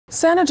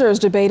Senators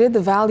debated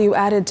the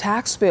value-added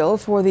tax bill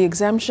for the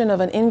exemption of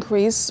an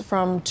increase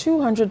from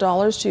 $200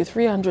 to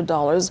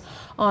 $300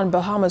 on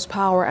Bahamas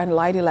power and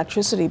light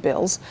electricity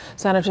bills.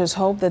 Senators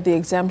hope that the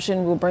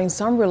exemption will bring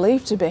some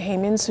relief to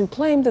Bahamians who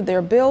claim that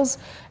their bills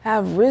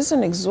have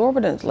risen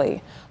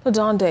exorbitantly.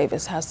 LaDon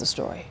Davis has the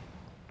story.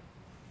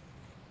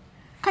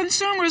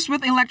 Consumers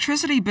with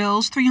electricity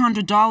bills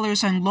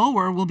 $300 and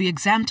lower will be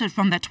exempted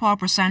from that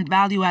 12%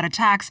 value-added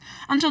tax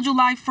until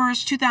July 1,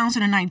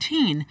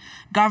 2019.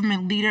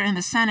 Government leader in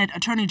the Senate,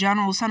 Attorney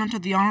General Senator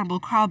the Honorable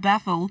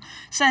B.P.L,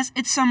 says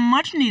it's some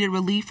much-needed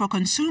relief for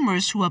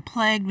consumers who are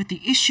plagued with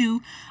the issue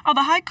of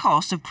the high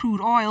cost of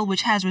crude oil,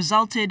 which has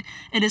resulted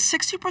in a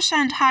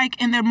 60%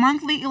 hike in their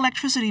monthly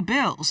electricity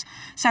bills.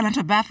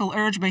 Senator B.P.L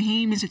urged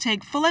Bahamians to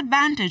take full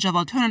advantage of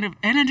alternative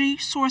energy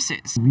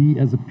sources. We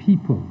as a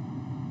people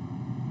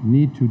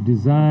need to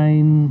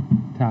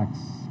design tax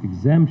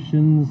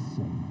exemptions,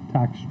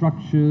 tax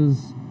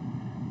structures,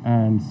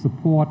 and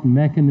support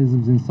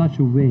mechanisms in such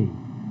a way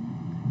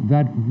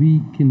that we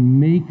can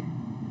make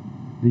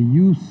the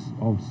use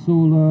of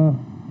solar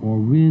or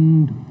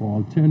wind or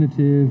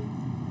alternative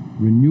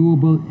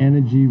renewable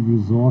energy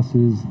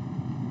resources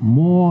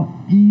more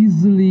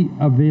easily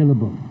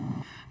available.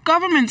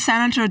 Government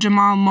Senator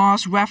Jamal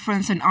Moss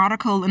referenced an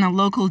article in a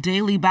local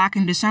daily back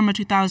in December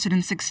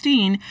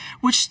 2016,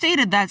 which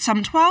stated that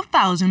some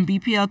 12,000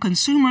 B.P.L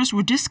consumers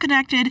were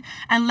disconnected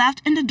and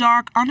left in the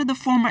dark under the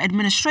former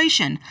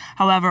administration.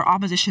 However,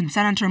 opposition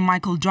Senator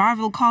Michael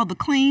Darville called the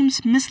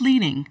claims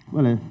misleading.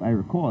 Well, if I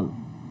recall,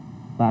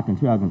 back in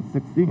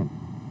 2016,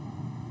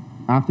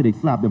 after they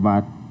slapped the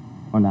VAT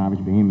on the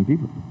average Bahamian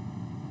people,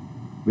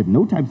 with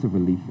no types of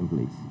relief in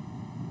place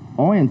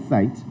or in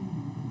sight,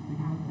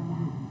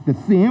 the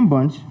same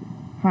bunch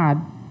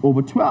had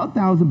over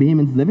 12,000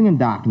 Bahamians living in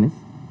darkness,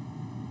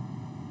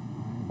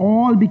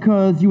 all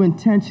because you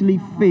intentionally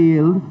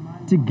failed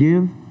to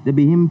give the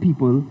Bahamian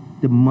people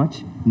the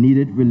much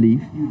needed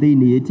relief they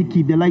needed to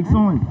keep their lights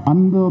on.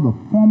 Under the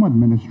former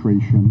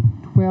administration,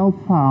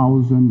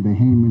 12,000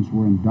 Bahamians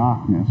were in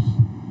darkness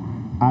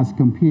as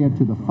compared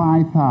to the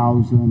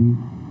 5,000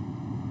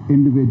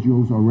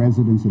 individuals or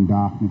residents in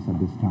darkness at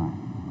this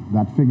time.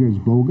 That figure is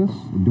bogus,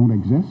 it don't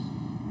exist.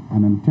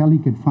 And until he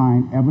could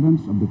find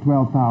evidence of the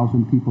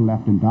 12,000 people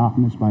left in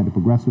darkness by the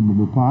Progressive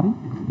Liberal Party,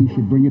 he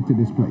should bring it to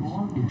this place.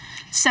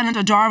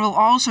 Senator Darville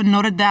also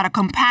noted that a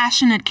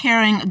compassionate,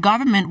 caring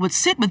government would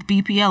sit with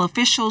B.P.L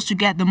officials to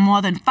get the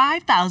more than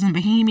 5,000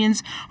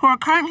 Bahamians who are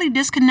currently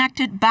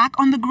disconnected back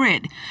on the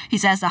grid. He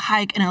says the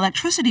hike in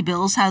electricity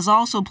bills has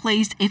also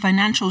placed a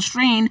financial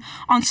strain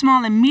on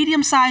small and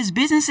medium-sized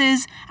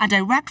businesses and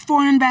direct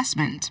foreign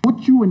investment.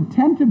 What you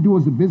intend to do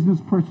as a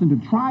business person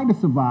to try to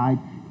survive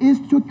is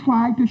to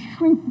try to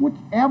shrink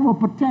whatever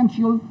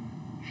potential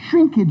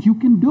shrinkage you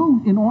can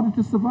do in order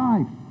to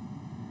survive.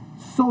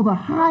 So the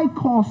high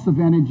cost of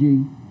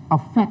energy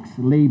affects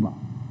labor.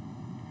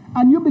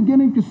 And you're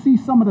beginning to see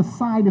some of the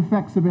side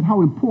effects of it,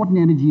 how important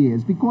energy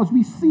is, because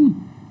we see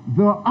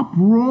the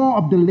uproar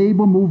of the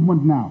labor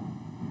movement now.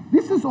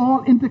 This is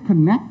all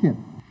interconnected.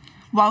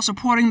 While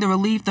supporting the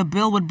relief the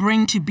bill would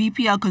bring to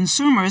B.P.L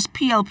consumers,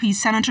 PLP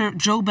Senator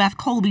JoBeth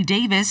Colby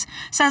Davis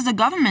says the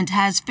government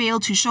has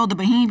failed to show the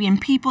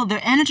Bahamian people their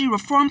energy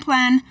reform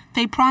plan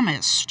they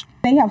promised.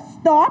 They have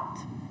stopped,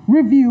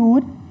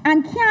 reviewed,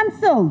 and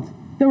canceled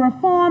the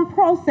reform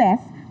process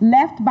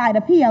left by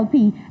the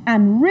PLP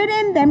and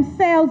ridden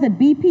themselves at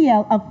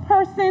B.P.L of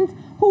persons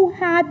who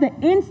had the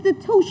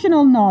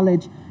institutional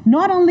knowledge,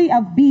 not only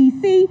of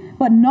BC,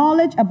 but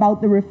knowledge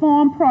about the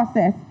reform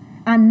process.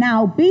 And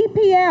now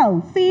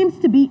B.P.L seems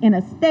to be in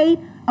a state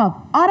of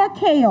utter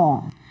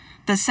chaos.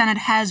 The Senate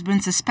has been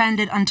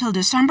suspended until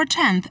December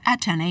 10th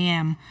at 10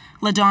 a.m.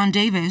 LaDon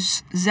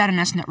Davis,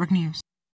 ZNS Network News.